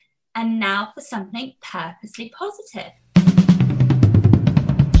And now for something purposely positive.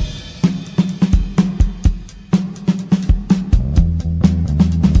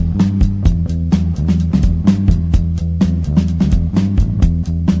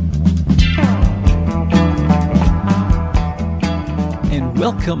 And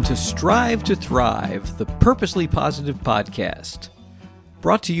welcome to Strive to Thrive, the Purposely Positive Podcast.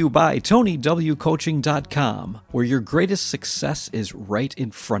 Brought to you by TonyWCoaching.com, where your greatest success is right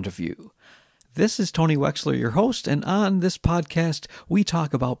in front of you. This is Tony Wexler, your host, and on this podcast, we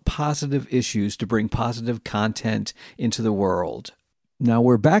talk about positive issues to bring positive content into the world. Now,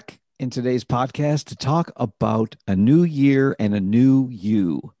 we're back in today's podcast to talk about a new year and a new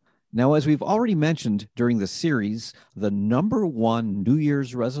you. Now, as we've already mentioned during the series, the number one New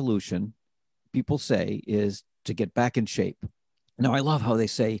Year's resolution, people say, is to get back in shape. Now, I love how they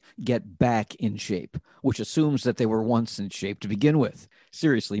say get back in shape, which assumes that they were once in shape to begin with.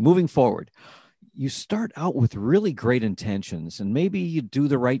 Seriously, moving forward, you start out with really great intentions, and maybe you do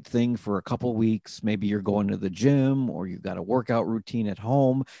the right thing for a couple weeks. Maybe you're going to the gym or you've got a workout routine at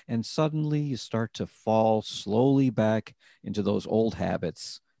home, and suddenly you start to fall slowly back into those old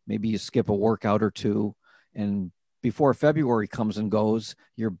habits. Maybe you skip a workout or two, and before February comes and goes,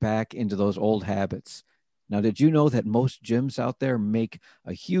 you're back into those old habits. Now, did you know that most gyms out there make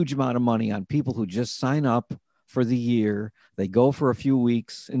a huge amount of money on people who just sign up for the year? They go for a few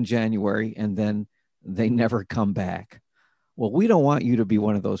weeks in January, and then they never come back. Well, we don't want you to be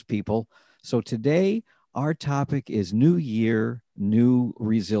one of those people. So today, our topic is New Year, New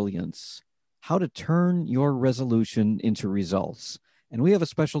Resilience, how to turn your resolution into results. And we have a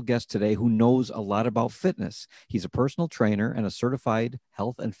special guest today who knows a lot about fitness. He's a personal trainer and a certified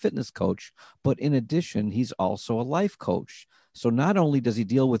health and fitness coach, but in addition, he's also a life coach. So not only does he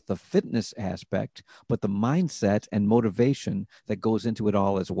deal with the fitness aspect, but the mindset and motivation that goes into it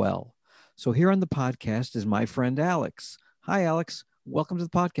all as well. So here on the podcast is my friend Alex. Hi, Alex. Welcome to the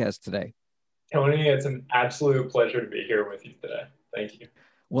podcast today. Tony, it's an absolute pleasure to be here with you today. Thank you.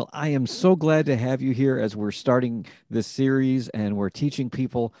 Well, I am so glad to have you here as we're starting this series and we're teaching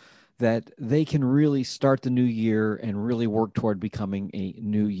people that they can really start the new year and really work toward becoming a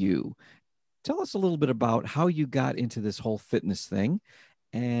new you. Tell us a little bit about how you got into this whole fitness thing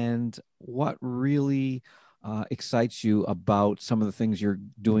and what really excites you about some of the things you're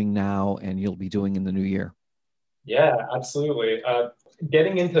doing now and you'll be doing in the new year. Yeah, absolutely.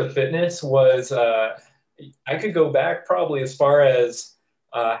 Getting into fitness was, I could go back probably as far as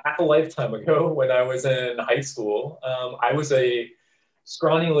half a lifetime ago when I was in high school. I was a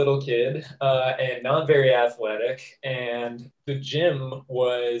scrawny little kid and not very athletic. And the gym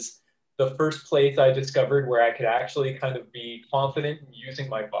was the first place I discovered where I could actually kind of be confident in using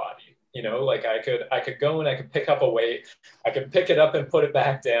my body. You know, like I could go and I could pick up a weight, I could pick it up and put it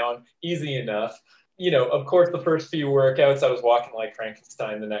back down easy enough. You know, of course, the first few workouts, I was walking like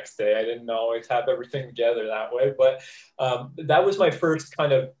Frankenstein the next day. I didn't always have everything together that way, but that was my first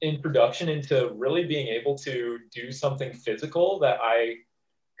kind of introduction into really being able to do something physical that I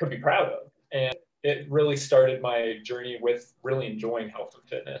could be proud of. And it really started my journey with really enjoying health and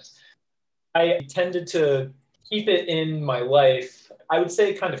fitness. I tended to keep it in my life, I would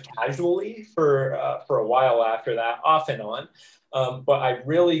say kind of casually for a while after that, off and on. But I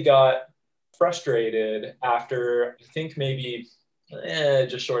really got frustrated after I think maybe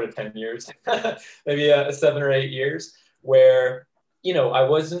just short of 10 years, maybe 7 or 8 years, where, you know, I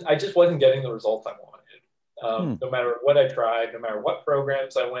just wasn't getting the results I wanted. No matter what I tried, no matter what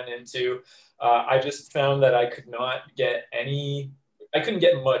programs I went into, I just found that I couldn't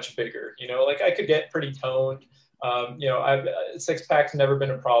get much bigger, you know, like I could get pretty toned. You know, six pack's never been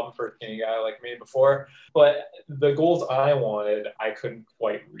a problem for a skinny guy like me before, but the goals I wanted, I couldn't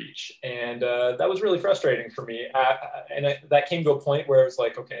quite reach. And that was really frustrating for me. That came to a point where it was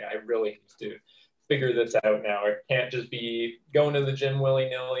like, okay, I really have to figure this out now. I can't just be going to the gym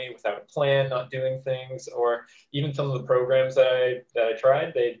willy-nilly without a plan, not doing things, or even some of the programs that I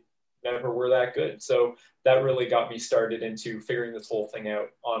tried, they never were that good. So that really got me started into figuring this whole thing out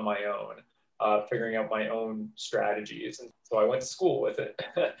on my own. Figuring out my own strategies. And so I went to school with it.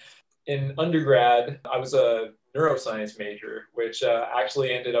 In undergrad, I was a neuroscience major, which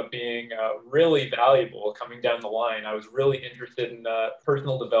actually ended up being really valuable coming down the line. I was really interested in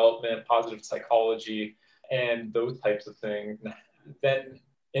personal development, positive psychology, and those types of things. Then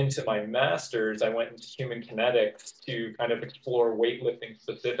into my master's, I went into human kinetics to kind of explore weightlifting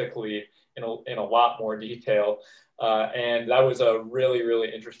specifically in a lot more detail. And that was a really,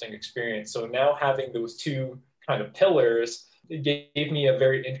 really interesting experience. So now having those two kind of pillars, it gave me a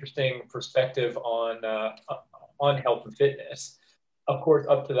very interesting perspective on health and fitness. Of course,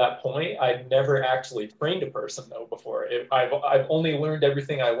 up to that point, I'd never actually trained a person though before. I've only learned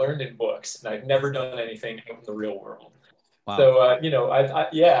everything I learned in books, and I've never done anything out in the real world. Wow. So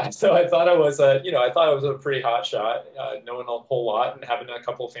yeah. So I thought I was I thought I was a pretty hot shot, knowing a whole lot and having a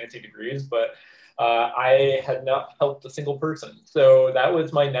couple of fancy degrees, but I had not helped a single person. So that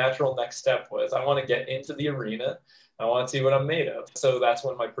was my natural next step was I want to get into the arena. I want to see what I'm made of. So that's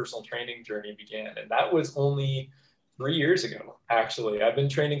when my personal training journey began, and that was only 3 years ago. Actually, I've been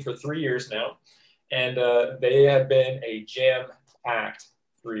training for 3 years now, and they have been a jam-packed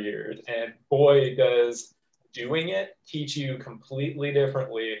 3 years. And boy, does doing it teach you completely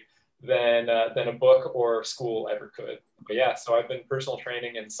differently than a book or school ever could. But yeah, so I've been personal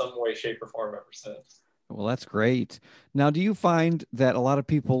training in some way, shape, or form ever since. Well, that's great. Now, do you find that a lot of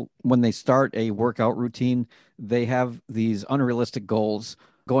people, when they start a workout routine, they have these unrealistic goals?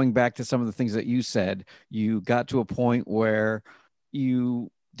 Going back to some of the things that you said, you got to a point where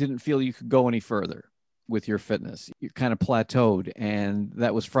you didn't feel you could go any further with your fitness. You kind of plateaued, and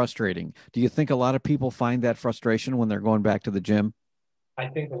that was frustrating. Do you think a lot of people find that frustration when they're going back to the gym? I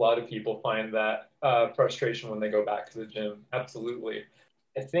think a lot of people find that frustration when they go back to the gym. Absolutely.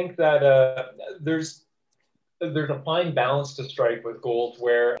 I think that there's a fine balance to strike with goals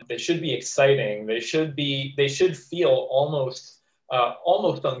where they should be exciting. They should feel almost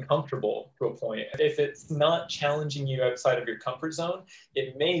uncomfortable to a point. If it's not challenging you outside of your comfort zone,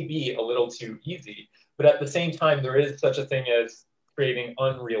 it may be a little too easy. But at the same time, there is such a thing as creating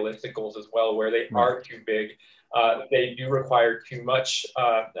unrealistic goals as well, where they Right. are too big. They do require too much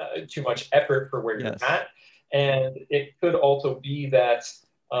effort for where you're Yes. at, and it could also be that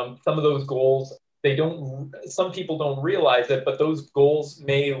some of those goals they don't some people don't realize it, but those goals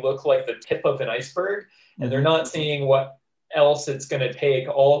may look like the tip of an iceberg, and they're Hmm. not seeing what else it's going to take,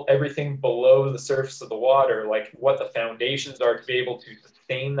 all everything below the surface of the water, like what the foundations are to be able to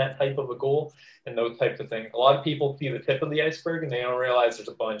sustain that type of a goal and those types of things. A lot of people see the tip of the iceberg and they don't realize there's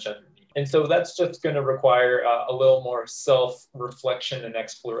a bunch underneath. And so that's just going to require a little more self reflection and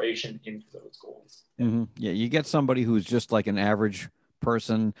exploration into those goals. Yeah, you get somebody who's just like an average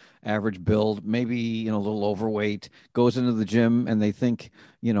person, average build, maybe, a little overweight, goes into the gym and they think,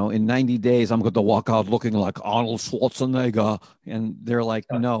 in 90 days, I'm going to walk out looking like Arnold Schwarzenegger. And they're like,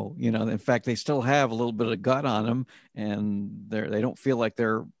 Yeah. no, in fact, they still have a little bit of gut on them and they don't feel like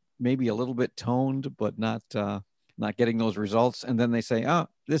they're maybe a little bit toned, but not getting those results. And then they say, oh,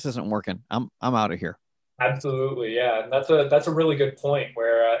 this isn't working. I'm out of here. Absolutely, yeah, and that's a really good point.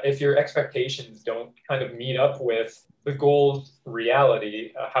 Where if your expectations don't kind of meet up with the goal's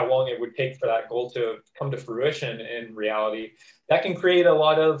reality, how long it would take for that goal to come to fruition in reality, that can create a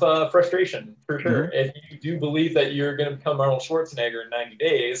lot of frustration for sure. Hmm. If you do believe that you're going to become Arnold Schwarzenegger in 90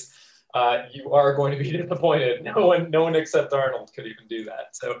 days, you are going to be disappointed. No one except Arnold could even do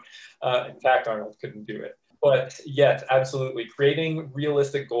that. So, in fact, Arnold couldn't do it. But yes, absolutely, creating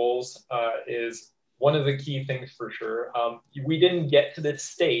realistic goals is one of the key things for sure. We didn't get to this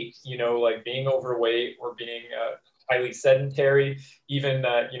state, like being overweight or being highly sedentary, even,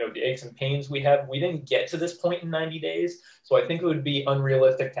 the aches and pains we have. We didn't get to this point in 90 days. So I think it would be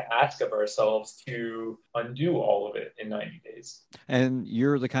unrealistic to ask of ourselves to undo all of it in 90 days. And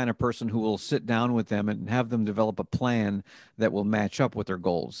you're the kind of person who will sit down with them and have them develop a plan that will match up with their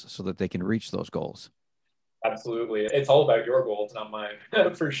goals so that they can reach those goals. Absolutely. It's all about your goals, not mine,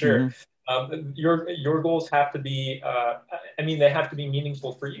 for sure. Hmm. Your goals have to be, they have to be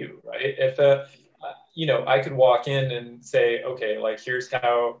meaningful for you, right? If I could walk in and say, okay, like here's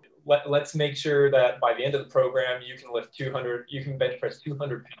how. Let's make sure that by the end of the program you can lift 200, you can bench press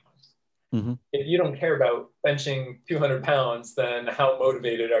 200 pounds. Hmm. If you don't care about benching 200 pounds, then how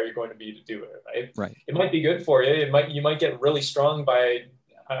motivated are you going to be to do it, right? Right. It might be good for you. You might get really strong by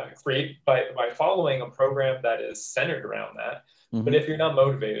following a program that is centered around that. But Hmm. if you're not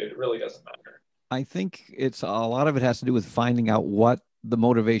motivated, it really doesn't matter. I think it's a lot of it has to do with finding out what the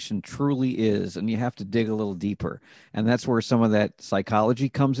motivation truly is, and you have to dig a little deeper. And that's where some of that psychology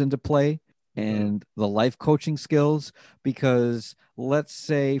comes into play Mm-hmm. and the life coaching skills. Because let's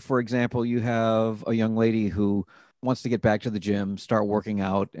say, for example, you have a young lady who wants to get back to the gym, start working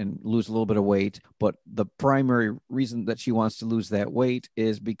out, and lose a little bit of weight. But the primary reason that she wants to lose that weight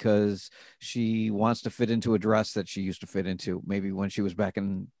is because she wants to fit into a dress that she used to fit into, maybe when she was back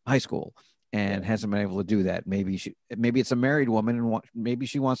in high school and Yeah. hasn't been able to do that. Maybe it's a married woman and maybe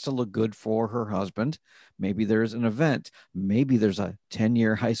she wants to look good for her husband. Maybe there's an event. Maybe there's a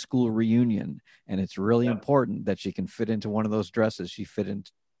 10-year high school reunion, and it's really Yeah. important that she can fit into one of those dresses she fit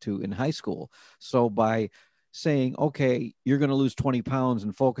into in high school. So by saying, okay, you're going to lose 20 pounds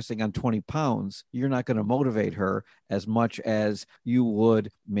and focusing on 20 pounds, you're not going to motivate her as much as you would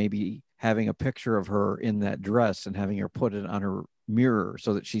maybe having a picture of her in that dress and having her put it on her mirror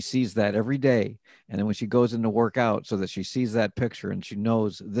so that she sees that every day. And then when she goes in to work out, so that she sees that picture and she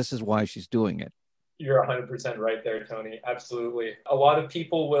knows this is why she's doing it. You're 100% right there, Tony. Absolutely. A lot of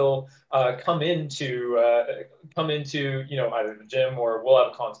people will come into either the gym, or we'll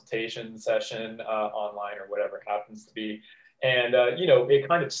have a consultation session online or whatever it happens to be. And it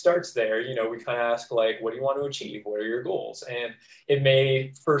kind of starts there. We kind of ask, like, what do you want to achieve? What are your goals? And it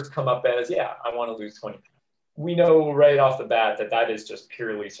may first come up as, yeah, I want to lose 20 pounds. We know right off the bat that that is just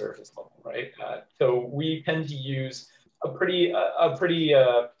purely surface level, right? So we tend to use a pretty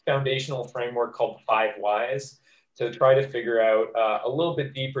foundational framework called 5 whys to try to figure out a little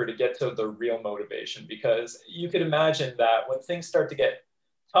bit deeper to get to the real motivation. Because you could imagine that when things start to get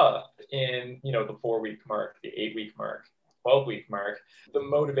tough in the 4-week mark, the 8-week mark, 12-week mark, the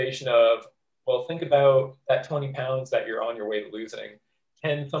motivation of, well, think about that 20 pounds that you're on your way to losing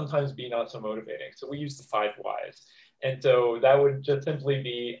can sometimes be not so motivating. So we use the 5 whys. And so that would just simply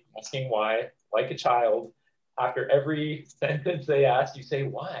be asking why, like a child. After every sentence they ask, you say,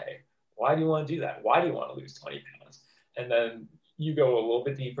 why? Why do you want to do that? Why do you want to lose 20 pounds? And then you go a little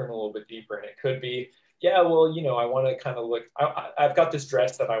bit deeper and a little bit deeper. And it could be, yeah, well, I want to kind of look, I've got this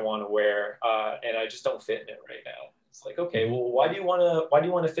dress that I want to wear and I just don't fit in it right now. It's like, okay, well, why do you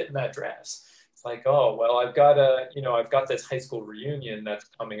want to fit in that dress? It's like, oh, well, I've got this high school reunion that's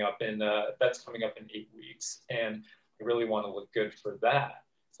coming up in 8 weeks. And I really want to look good for that.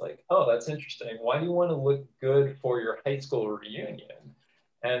 Like, oh, that's interesting. Why do you want to look good for your high school reunion?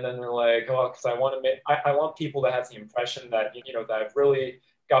 And then they're like, oh, because I want people to have the impression that, that I've really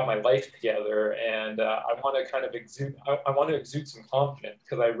got my life together, and I want to kind of exude some confidence,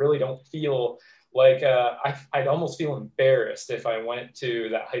 because I really don't feel like I'd almost feel embarrassed if I went to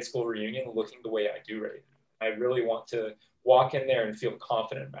that high school reunion looking the way I do right now. I really want to walk in there and feel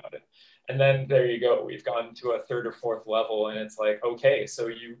confident about it. And then there you go. We've gone to a 3rd or 4th level, and it's like, okay, so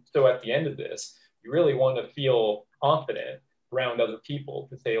at the end of this, you really want to feel confident around other people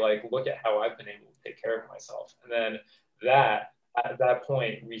to say, like, look at how I've been able to take care of myself. And then at that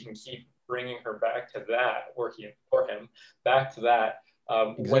point, we can keep bringing her back to that, or him back to that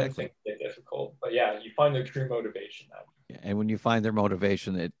Exactly. When things get difficult. But yeah, you find their true motivation that way. And when you find their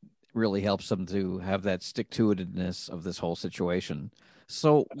motivation, it really helps them to have that stick-to-itiveness of this whole situation.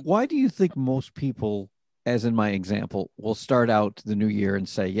 So why do you think most people, as in my example, will start out the new year and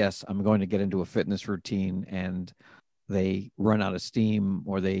say, yes, I'm going to get into a fitness routine, and they run out of steam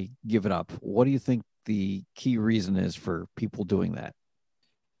or they give it up? What do you think the key reason is for people doing that?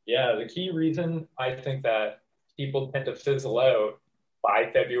 Yeah, the key reason, I think, that people tend to fizzle out by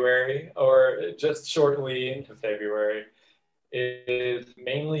February or just shortly into February is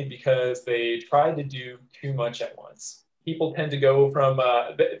mainly because they try to do too much at once. People tend to go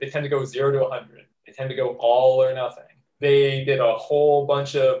they tend to go 0 to 100. They tend to go all or nothing. They did a whole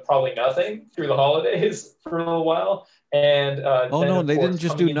bunch of probably nothing through the holidays for a little while. And no, they didn't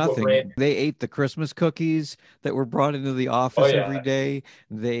just do nothing. They ate the Christmas cookies that were brought into the office every day.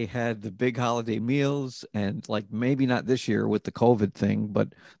 They had the big holiday meals, and like, maybe not this year with the COVID thing, but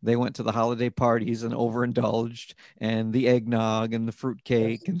they went to the holiday parties and overindulged, and the eggnog and the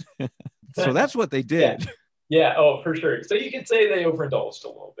fruitcake. And so that's what they did. Yeah. Oh, for sure. So you could say they overindulged a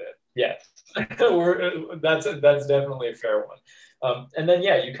little bit. Yes. That's definitely a fair one. And then,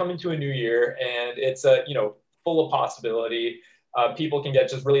 yeah, you come into a new year, and it's full of possibility. People can get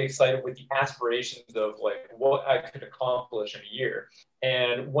just really excited with the aspirations of, like, what I could accomplish in a year.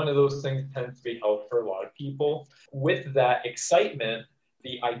 And one of those things tends to be health for a lot of people. With that excitement,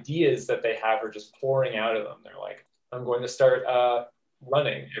 the ideas that they have are just pouring out of them. They're like, I'm going to start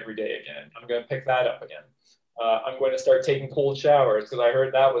running every day again. I'm going to pick that up again. I'm going to start taking cold showers, because I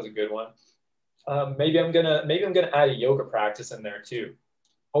heard that was a good one. Maybe I'm gonna add a yoga practice in there too.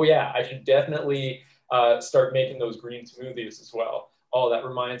 Oh yeah, I should definitely start making those green smoothies as well. Oh, that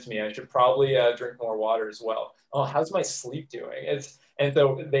reminds me, I should probably drink more water as well. Oh, how's my sleep doing? And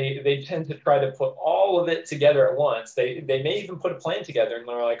so they tend to try to put all of it together at once. They may even put a plan together, and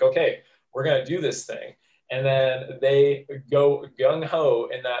they're like, okay, we're gonna do this thing. And then they go gung-ho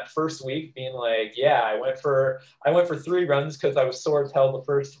in that first week, being like, yeah, I went for 3 runs because I was sore as hell the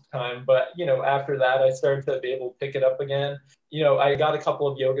first time. But, after that, I started to be able to pick it up again. I got a couple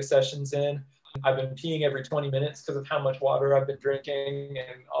of yoga sessions in. I've been peeing every 20 minutes because of how much water I've been drinking,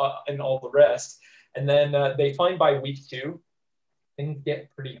 and all the rest. And then they find by week 2, things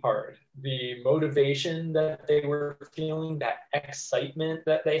get pretty hard. The motivation that they were feeling, that excitement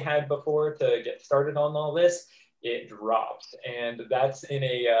that they had before to get started on all this, it drops. And that's in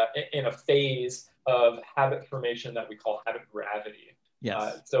a phase of habit formation that we call habit gravity.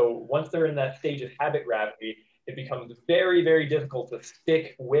 Yes. So once they're in that stage of habit gravity, it becomes very, very difficult to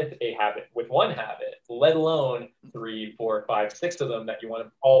stick with a habit, with one habit, let alone 3, 4, 5, 6 of them that you want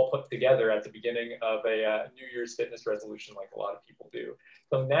to all put together at the beginning of a New Year's fitness resolution, like a lot of people do.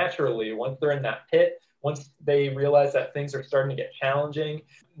 So naturally, once they're in that pit, once they realize that things are starting to get challenging,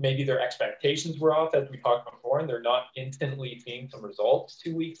 maybe their expectations were off, as we talked before, and they're not instantly seeing some results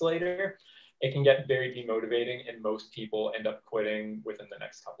 2 weeks later, it can get very demotivating, and most people end up quitting within the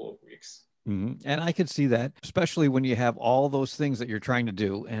next couple of weeks. Mm-hmm. And I could see that, especially when you have all those things that you're trying to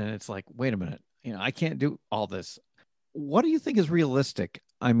do. And it's like, wait a minute, I can't do all this. What do you think is realistic?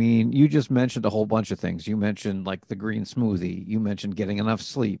 I mean, you just mentioned a whole bunch of things. You mentioned like the green smoothie. You mentioned getting enough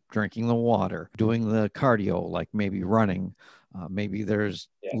sleep, drinking the water, doing the cardio, like maybe running. Maybe there's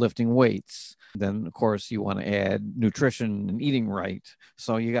lifting weights. Then, of course, you want to add nutrition and eating right.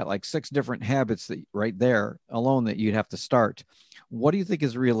 So you got like 6 different habits that right there alone that you'd have to start. What do you think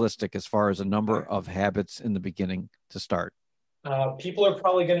is realistic as far as a number of habits in the beginning to start? People are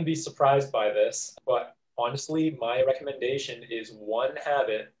probably going to be surprised by this, but honestly, my recommendation is one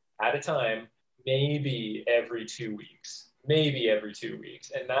habit at a time, maybe every 2 weeks, maybe every 2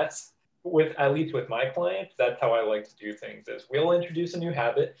 weeks. And that's at least with my clients, that's how I like to do things is we'll introduce a new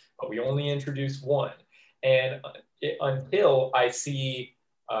habit, but we only introduce one. And until I see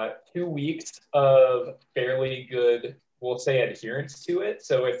 2 weeks of fairly good, we'll say, adherence to it.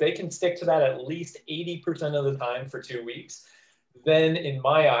 So if they can stick to that at least 80% of the time for 2 weeks, then in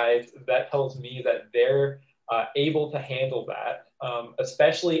my eyes, that tells me that they're able to handle that,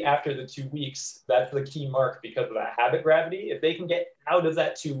 especially after the 2 weeks. That's the key mark because of that habit gravity. If they can get out of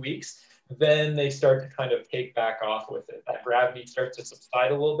that 2 weeks, then they start to kind of take back off with it. That gravity starts to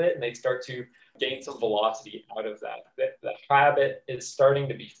subside a little bit and they start to gain some velocity out of that. The habit is starting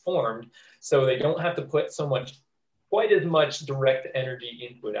to be formed, so they don't have to put quite as much direct energy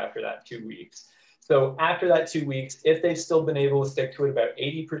into it after that 2 weeks. So after that 2 weeks, if they've still been able to stick to it about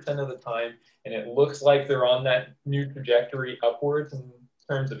 80% of the time, and it looks like they're on that new trajectory upwards in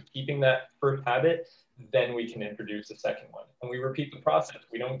terms of keeping that first habit, then we can introduce a second one. And we repeat the process.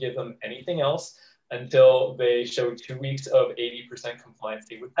 We don't give them anything else until they show 2 weeks of 80%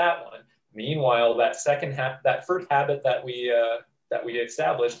 compliancy with that one. Meanwhile, that first habit that we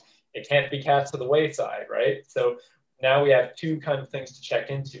established, it can't be cast to the wayside, right? So now we have 2 kind of things to check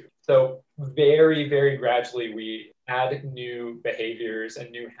into. So very, very gradually, we add new behaviors and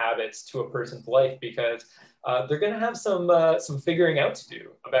new habits to a person's life because they're going to have some figuring out to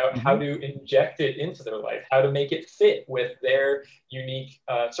do about how to inject it into their life, how to make it fit with their unique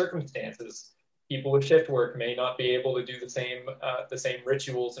circumstances. People with shift work may not be able to do the same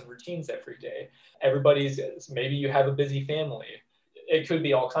rituals and routines every day. Maybe you have a busy family. It could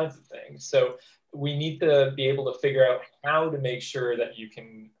be all kinds of things. So we need to be able to figure out how to make sure that you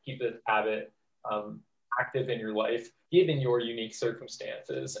can keep this habit active in your life, given your unique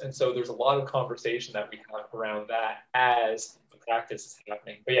circumstances. And so there's a lot of conversation that we have around that as the practice is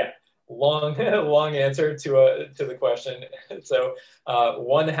happening. But yeah, long answer to the question. So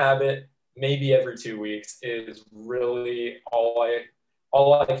one habit, maybe every 2 weeks, is really all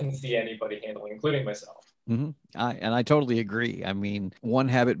I can see anybody handling, including myself. Mm-hmm. I totally agree. I mean, one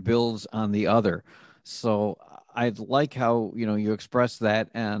habit builds on the other. So I like how, you express that.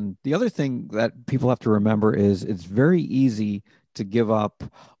 And the other thing that people have to remember is it's very easy to give up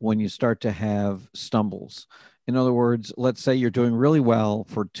when you start to have stumbles. In other words, let's say you're doing really well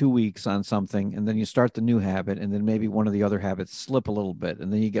for 2 weeks on something, and then you start the new habit, and then maybe one of the other habits slip a little bit,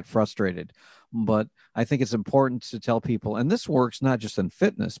 and then you get frustrated. But I think it's important to tell people, and this works not just in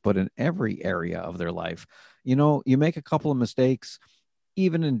fitness, but in every area of their life. You make a couple of mistakes,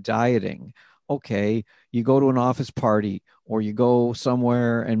 even in dieting. Okay, you go to an office party or you go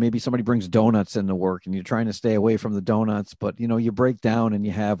somewhere and maybe somebody brings donuts into work and you're trying to stay away from the donuts, but you break down and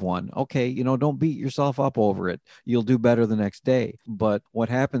you have one. Okay, don't beat yourself up over it. You'll do better the next day. But what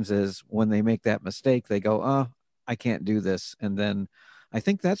happens is when they make that mistake, they go, I can't do this. And then I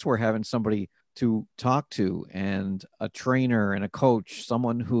think that's where having somebody to talk to and a trainer and a coach,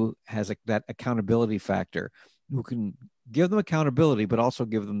 someone who has that accountability factor, who can give them accountability, but also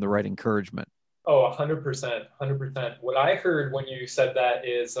give them the right encouragement. Oh, 100%, 100%. What I heard when you said that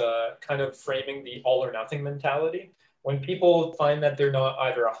is kind of framing the all or nothing mentality. When people find that they're not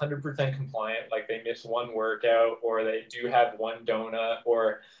either 100% compliant, like they miss one workout, or they do have one donut,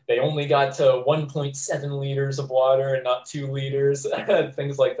 or they only got to 1.7 liters of water and not 2 liters,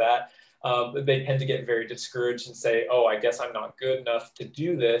 things like that, they tend to get very discouraged and say, oh, I guess I'm not good enough to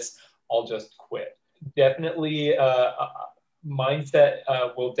do this. I'll just quit. Definitely, mindset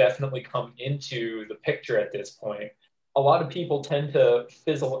will definitely come into the picture at this point. A lot of people tend to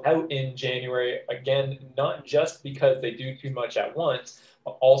fizzle out in January, again, not just because they do too much at once,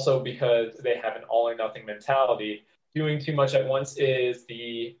 but also because they have an all or nothing mentality. Doing too much at once is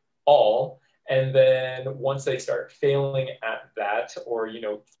the all. And then once they start failing at that, or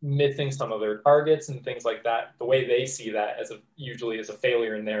missing some of their targets and things like that, the way they see that usually as a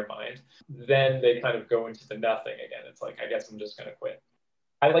failure in their mind, then they kind of go into the nothing again. It's like, I guess I'm just going to quit.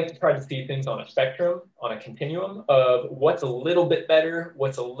 I like to try to see things on a spectrum, on a continuum of what's a little bit better,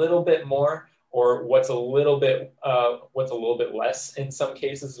 what's a little bit more, or what's a little bit less in some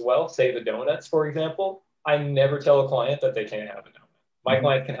cases as well. Say the donuts, for example. I never tell a client that they can't have a donut. My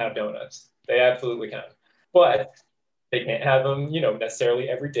client can have donuts. They absolutely can. But they can't have them, necessarily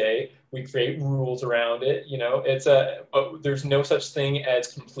every day. We create rules around it. But there's no such thing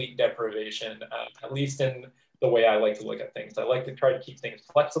as complete deprivation, at least in the way I like to look at things. I like to try to keep things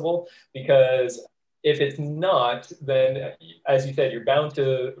flexible, because if it's not, then as you said, you're bound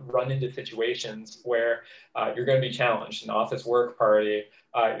to run into situations where you're going to be challenged. An office work party,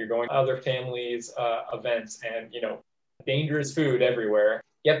 you're going to other families' events, and dangerous food everywhere.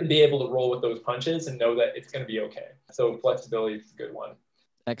 You have to be able to roll with those punches and know that it's going to be okay. So flexibility is a good one.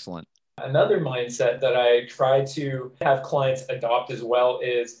 Excellent. Another mindset that I try to have clients adopt as well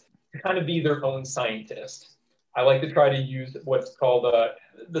is to kind of be their own scientist. I like to try to use what's called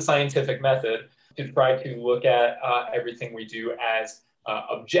the scientific method to try to look at everything we do as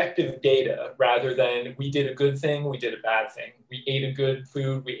objective data, rather than we did a good thing, we did a bad thing. We ate a good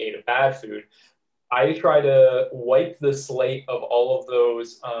food, we ate a bad food. I try to wipe the slate of all of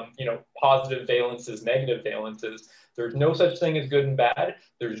those, positive valences, negative valences. There's no such thing as good and bad.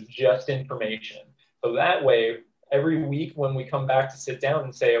 There's just information. So that way, every week when we come back to sit down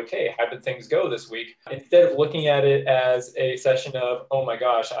and say, okay, how did things go this week? Instead of looking at it as a session of, oh my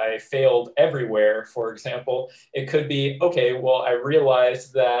gosh, I failed everywhere, for example, it could be, okay, well, I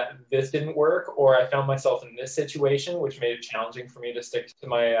realized that this didn't work, or I found myself in this situation, which made it challenging for me to stick to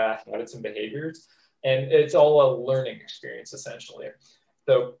my habits and behaviors. And it's all a learning experience, essentially.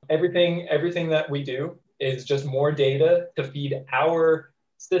 So everything that we do is just more data to feed our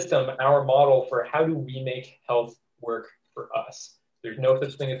system, our model for how do we make health work for us. There's no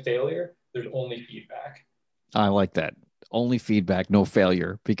such thing as failure. There's only feedback. I like that. Only feedback, no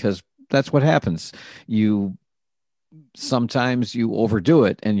failure, because that's what happens. Sometimes you overdo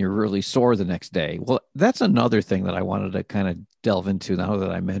it and you're really sore the next day. Well, that's another thing that I wanted to kind of delve into now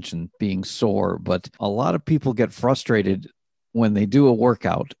that I mentioned being sore. But a lot of people get frustrated when they do a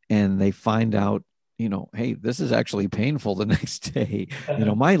workout and they find out, hey, this is actually painful the next day.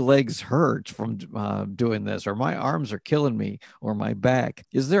 My legs hurt from doing this, or my arms are killing me, or my back.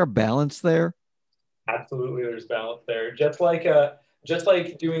 Is there a balance there? Absolutely, there's balance there. Just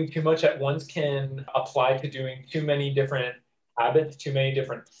like doing too much at once can apply to doing too many different habits, too many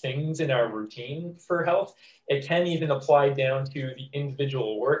different things in our routine for health, it can even apply down to the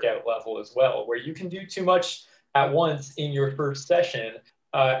individual workout level as well, where you can do too much at once in your first session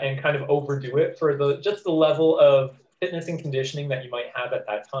and kind of overdo it for just the level of fitness and conditioning that you might have at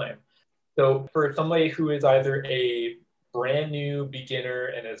that time. So for somebody who is either a brand new beginner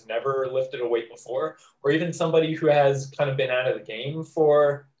and has never lifted a weight before, or even somebody who has kind of been out of the game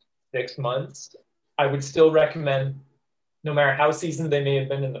for 6 months, I would still recommend, no matter how seasoned they may have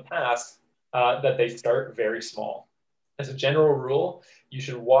been in the past, that they start very small. As a general rule, you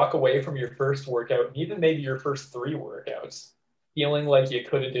should walk away from your first workout, and even maybe your first 3 workouts, feeling like you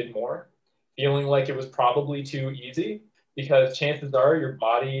could have did more, feeling like it was probably too easy, because chances are your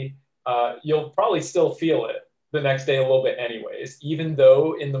body, you'll probably still feel it the next day a little bit anyways, even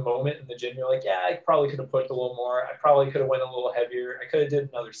though in the moment in the gym, you're like, yeah, I probably could have pushed a little more. I probably could have went a little heavier. I could have did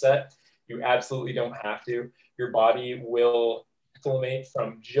another set. You absolutely don't have to. Your body will acclimate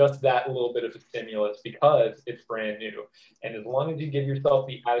from just that little bit of a stimulus because it's brand new. And as long as you give yourself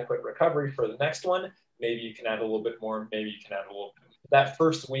the adequate recovery for the next one, maybe you can add a little bit more, maybe you can add a little bit. That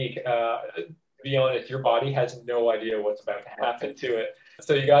first week, to be honest, your body has no idea what's about to happen to it.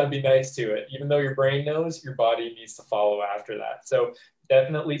 So you got to be nice to it. Even though your brain knows, your body needs to follow after that. So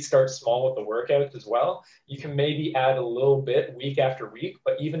definitely start small with the workouts as well. You can maybe add a little bit week after week,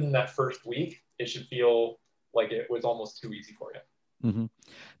 but even in that first week, it should feel like it was almost too easy for you. Mm-hmm.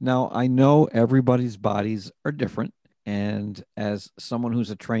 Now, I know everybody's bodies are different. And as someone who's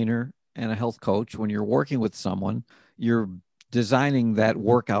a trainer and a health coach, when you're working with someone, you're designing that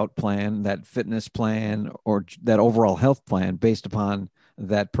workout plan, that fitness plan, or that overall health plan based upon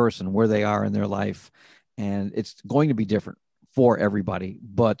that person, where they are in their life. And it's going to be different for everybody,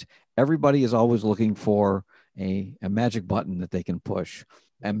 but everybody is always looking for a magic button that they can push,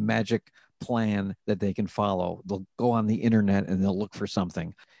 a magic plan that they can follow. They'll go on the internet and they'll look for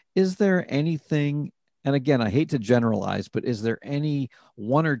something. Is there anything, and again, I hate to generalize, but is there any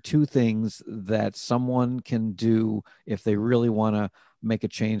one or two things that someone can do if they really want to make a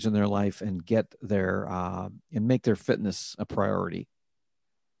change in their life and get their and make their fitness a priority?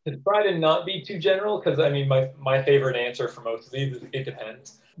 To try to not be too general, because I mean, my favorite answer for most of these is it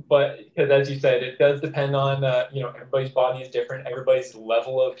depends. But because as you said, it does depend on, everybody's body is different. Everybody's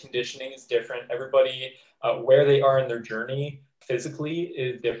level of conditioning is different. Everybody, where they are in their journey physically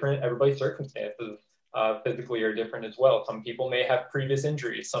is different. Everybody's circumstances physically are different as well. Some people may have previous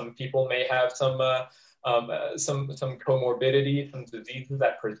injuries. Some people may have some comorbidity, some diseases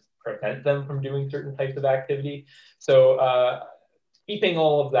that prevent them from doing certain types of activity. So keeping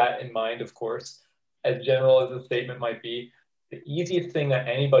all of that in mind, of course, as general as the statement might be, the easiest thing that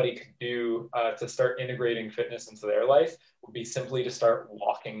anybody could do to start integrating fitness into their life would be simply to start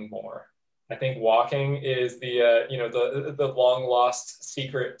walking more. I think walking is the long lost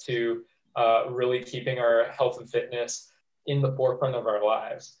secret to really keeping our health and fitness in the forefront of our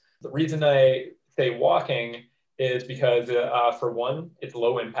lives. The reason I say walking is because for one, it's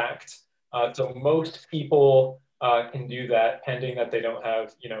low impact. So most people can do that, pending that they don't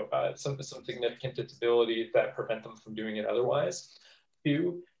have, some significant disabilities that prevent them from doing it otherwise.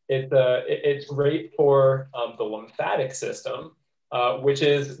 Two, it's great for the lymphatic system, which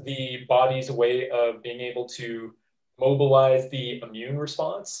is the body's way of being able to mobilize the immune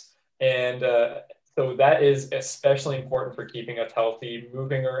response. And so that is especially important for keeping us healthy.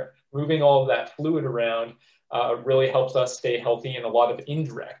 Moving all of that fluid around really helps us stay healthy in a lot of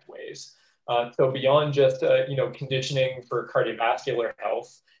indirect ways. So beyond just conditioning for cardiovascular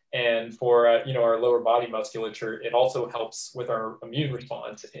health and for our lower body musculature, it also helps with our immune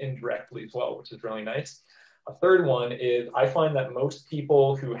response indirectly as well, which is really nice. A third one is I find that most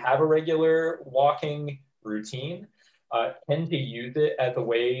people who have a regular walking routine tend to use it as a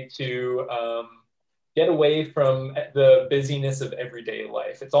way to get away from the busyness of everyday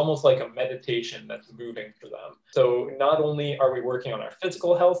life. It's almost like a meditation that's moving for them. So not only are we working on our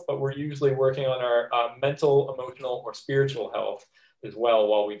physical health, but we're usually working on our mental, emotional, or spiritual health as well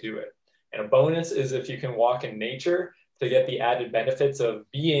while we do it. And a bonus is if you can walk in nature to get the added benefits of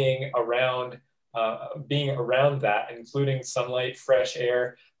being around that, including sunlight, fresh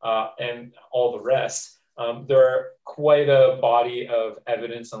air, and all the rest. There are quite a body of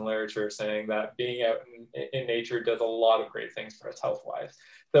evidence and literature saying that being out in nature does a lot of great things for us health-wise.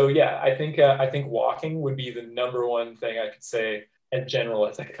 So yeah, I think walking would be the number one thing I could say as general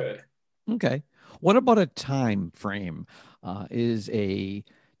as I could. Okay. What about a time frame? Is a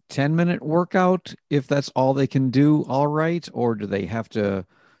 10-minute workout, if that's all they can do, all right? Or do they have to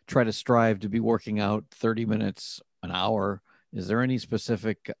try to strive to be working out 30 minutes, an hour? Is there any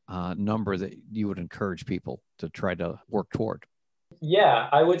specific number that you would encourage people to try to work toward? Yeah,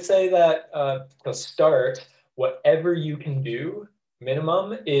 I would say that to start, whatever you can do,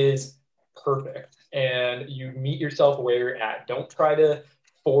 minimum is perfect. And you meet yourself where you're at. Don't try to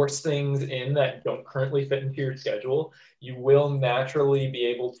force things in that don't currently fit into your schedule. You will naturally be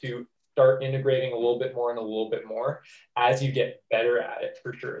able to start integrating a little bit more and a little bit more as you get better at it,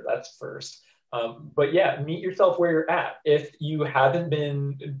 for sure. That's first. But yeah, meet yourself where you're at. If you haven't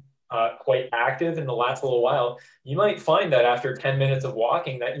been quite active in the last little while, you might find that after 10 minutes of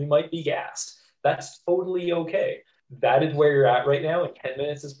walking that you might be gassed. That's totally okay. That is where you're at right now, and 10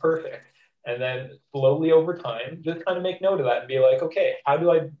 minutes is perfect. And then slowly over time, just kind of make note of that and be like, okay, how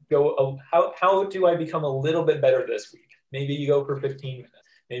do I become a little bit better this week? Maybe you go for 15 minutes.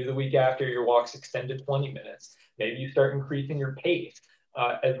 Maybe the week after your walks extend to 20 minutes. Maybe you start increasing your pace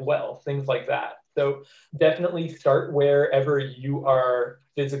as well, things like that. So definitely start wherever you are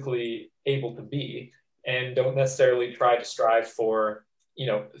physically able to be, and don't necessarily try to strive for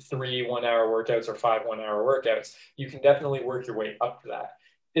 3 1-hour workouts or 5 1-hour workouts. You can definitely work your way up to that.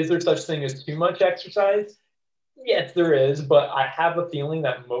 Is there such thing as too much exercise? Yes, there is, but I have a feeling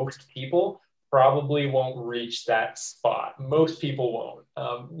that most people probably won't reach that spot. Most people won't.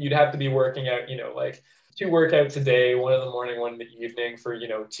 You'd have to be working out, like 2 workouts a day, one in the morning, one in the evening for,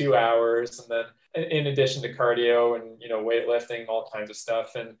 2 hours. And then in addition to cardio and, weightlifting, all kinds of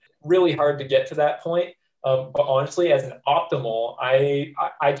stuff. And really hard to get to that point. But honestly, as an optimal, I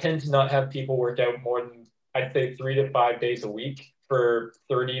tend to not have people work out more than I'd say 3 to 5 days a week for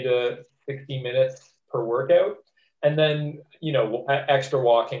 30 to 60 minutes per workout. And then, extra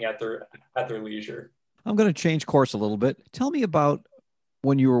walking at their leisure. I'm going to change course a little bit. Tell me about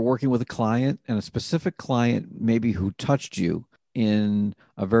when you were working with a client and a specific client, maybe who touched you in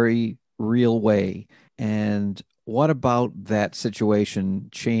a very real way. And what about that situation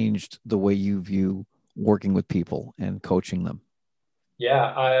changed the way you view working with people and coaching them?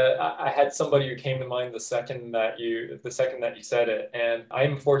 Yeah, I had somebody who came to mind the second that you said it, and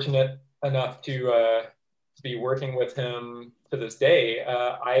I'm fortunate enough to be working with him to this day.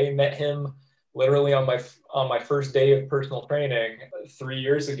 I met him literally on my first day of personal training 3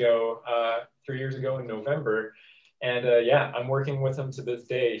 years ago. 3 years ago in November, and yeah, I'm working with him to this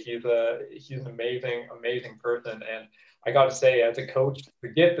day. He's an amazing person, and I got to say, as a coach, the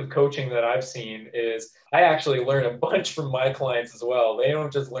gift of coaching that I've seen is I actually learn a bunch from my clients as well. They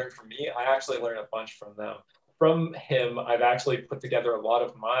don't just learn from me; I actually learn a bunch from them. From him, I've actually put together a lot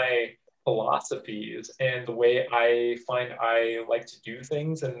of my philosophies and the way I find I like to do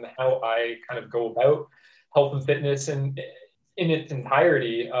things and how I kind of go about health and fitness and in its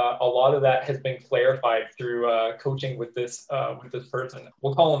entirety. A lot of that has been clarified through coaching with this person.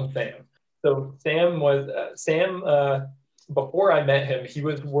 We'll call him Sam. So Sam. Before I met him, he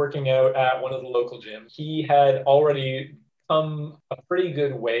was working out at one of the local gyms. He had already come a pretty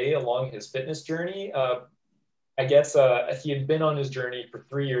good way along his fitness journey. I guess he had been on his journey for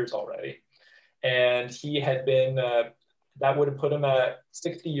 3 years already, and he had been that would have put him at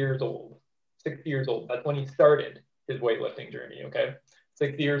 60 years old. 60 years old. That's when he started his weightlifting journey. Okay,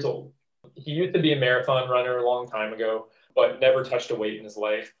 60 years old. He used to be a marathon runner a long time ago, but never touched a weight in his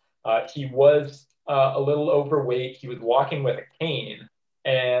life. He was a little overweight. He was walking with a cane,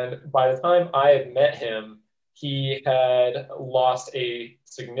 and by the time I had met him, he had lost a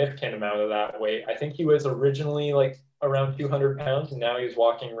significant amount of that weight. I think he was originally like around 200 pounds, and now he's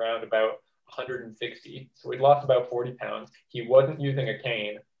walking around about 160. So he'd lost about 40 pounds. He wasn't using a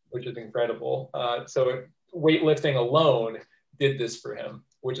cane, which is incredible. So weightlifting alone did this for him,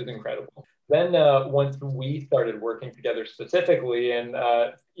 which is incredible. Then once we started working together specifically, and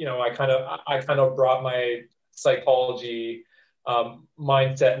I kind of brought my psychology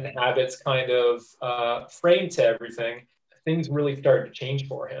mindset and habits kind of framed to everything, things really started to change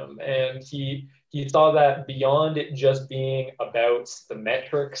for him. And he saw that beyond it just being about the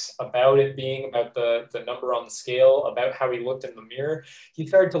metrics, about it being about the number on the scale, about how he looked in the mirror, he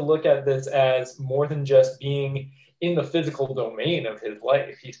started to look at this as more than just being in the physical domain of his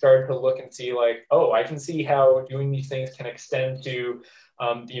life. He started to look and see like, oh, I can see how doing these things can extend to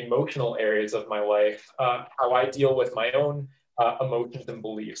the emotional areas of my life, how I deal with my own emotions and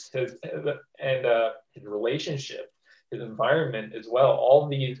beliefs, his relationship, his environment as well, all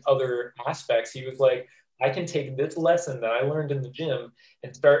these other aspects. He was like, I can take this lesson that I learned in the gym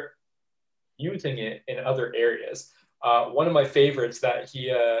and start using it in other areas. One of my favorites that he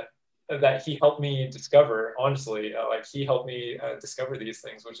helped me discover, honestly, like he helped me discover these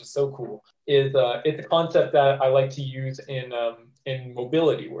things, which is so cool, is it's a concept that I like to use in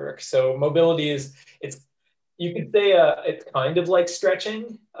mobility work. So mobility it's you could say it's kind of like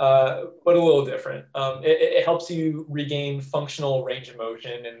stretching, but a little different. It helps you regain functional range of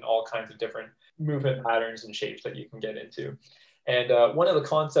motion and all kinds of different movement patterns and shapes that you can get into. And one of the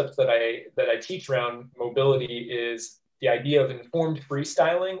concepts that I teach around mobility is the idea of informed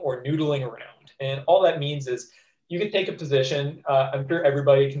freestyling or noodling around. And all that means is you can take a position. I'm sure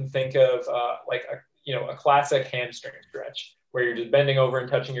everybody can think of like a classic hamstring stretch where you're just bending over and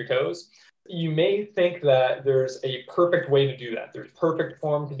touching your toes. You may think that there's a perfect way to do that. There's perfect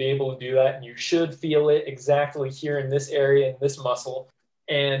form to be able to do that, and you should feel it exactly here in this area, in this muscle.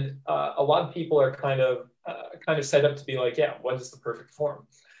 And a lot of people are kind of set up to be like, yeah, what is the perfect form?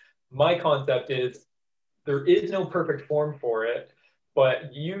 My concept is there is no perfect form for it,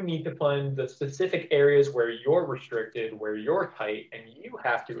 but you need to find the specific areas where you're restricted, where you're tight, and you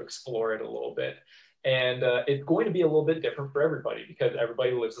have to explore it a little bit. And it's going to be a little bit different for everybody because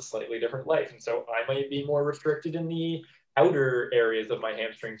everybody lives a slightly different life. And so I might be more restricted in the outer areas of my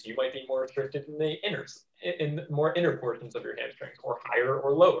hamstrings. You might be more restricted in the more inner portions of your hamstrings, or higher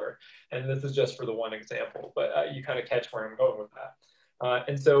or lower. And this is just for the one example, but you kind of catch where I'm going with that.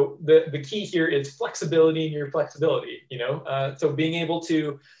 And so the key here is flexibility in your flexibility, so being able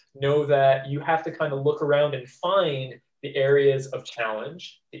to know that you have to kind of look around and find the areas of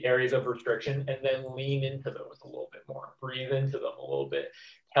challenge, the areas of restriction, and then lean into those a little bit more, breathe into them a little bit,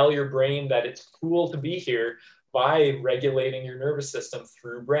 tell your brain that it's cool to be here by regulating your nervous system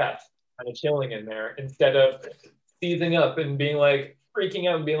through breath, kind of chilling in there instead of seizing up and being like, freaking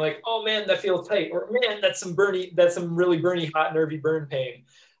out and being like, oh man, that feels tight, or man, that's some really burny, hot, nervy burn pain,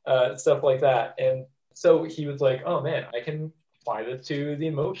 stuff like that. And so he was like, oh man, I can apply this to the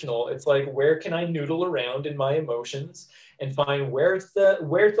emotional. It's like, where can I noodle around in my emotions and find where's the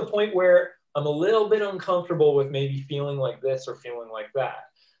point where I'm a little bit uncomfortable with maybe feeling like this or feeling like that.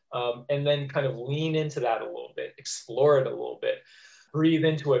 And then kind of lean into that a little bit, explore it a little bit, breathe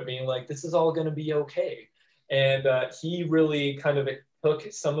into it, being like, this is all going to be okay. And he really kind of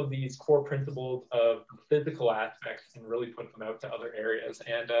took some of these core principles of physical aspects and really put them out to other areas.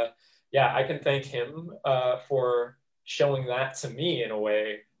 And yeah, I can thank him for showing that to me in a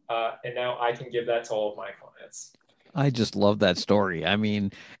way. And now I can give that to all of my clients. I just love that story. I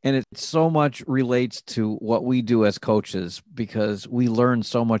mean, and it so much relates to what we do as coaches, because we learn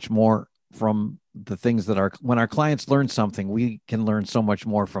so much more from the things that when our clients learn something, we can learn so much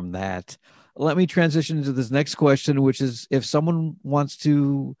more from that. Let me transition into this next question, which is, if someone wants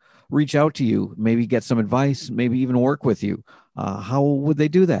to reach out to you, maybe get some advice, maybe even work with you, how would they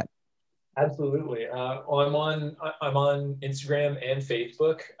do that? Absolutely. I'm on Instagram and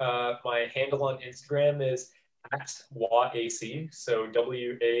Facebook. My handle on Instagram is @WAUGHAC, so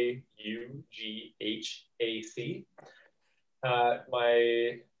WAUGHAC.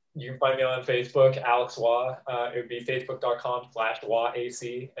 You can find me on Facebook, Alex Waugh. It would be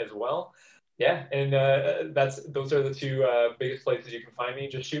facebook.com/WAUGHAC as well. Yeah, and those are the two biggest places you can find me.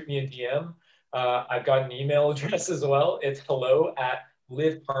 Just shoot me a DM. I've got an email address as well. It's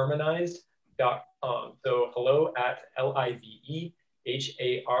hello@liveharmonized.com. So hello@LIVEHARMONIZED.com.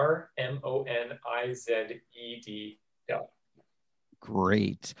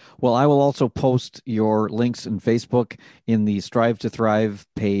 Great. Well, I will also post your links in Facebook in the Strive to Thrive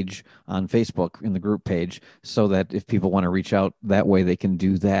page on Facebook, in the group page, so that if people want to reach out that way, they can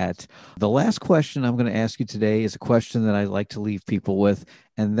do that. The last question I'm going to ask you today is a question that I like to leave people with,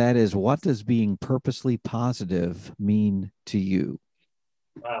 and that is, what does being purposely positive mean to you?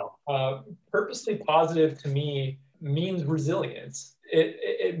 Wow. Purposely positive to me means resilience.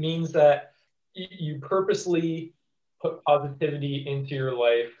 It means that you purposely put positivity into your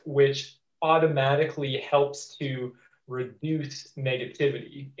life, which automatically helps to reduce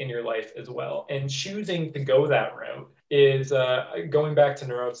negativity in your life as well. And choosing to go that route is, going back to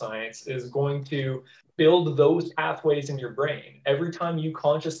neuroscience, is going to build those pathways in your brain. Every time you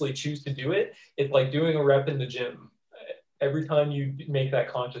consciously choose to do it, it's like doing a rep in the gym. Every time you make that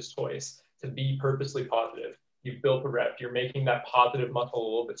conscious choice to be purposely positive, you've built a rep. You're making that positive muscle a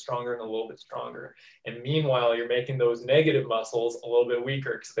little bit stronger and a little bit stronger. And meanwhile, you're making those negative muscles a little bit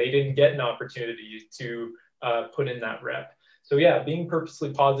weaker because they didn't get an opportunity to put in that rep. So yeah, being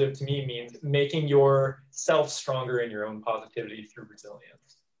purposely positive to me means making yourself stronger in your own positivity through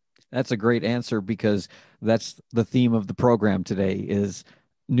resilience. That's a great answer, because that's the theme of the program today, is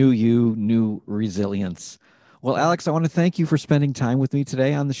new you, new resilience. Well, Alex, I want to thank you for spending time with me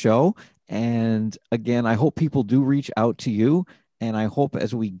today on the show. And again, I hope people do reach out to you. And I hope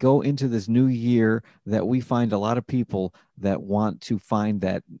as we go into this new year that we find a lot of people that want to find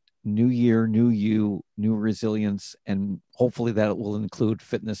that new year, new you, new resilience. And hopefully that will include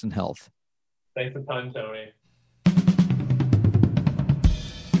fitness and health. Thanks a ton, Tony.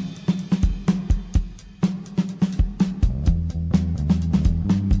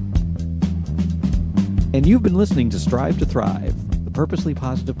 And you've been listening to Strive to Thrive, the Purposely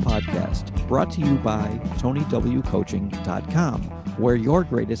Positive podcast, brought to you by TonyWCoaching.com, where your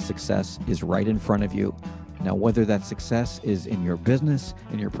greatest success is right in front of you. Now, whether that success is in your business,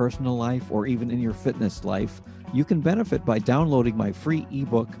 in your personal life, or even in your fitness life, you can benefit by downloading my free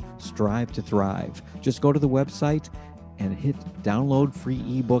ebook, Strive to Thrive. Just go to the website and hit download free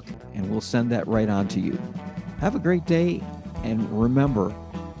ebook, and we'll send that right on to you. Have a great day, and remember,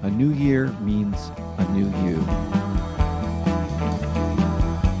 a new year means a new you.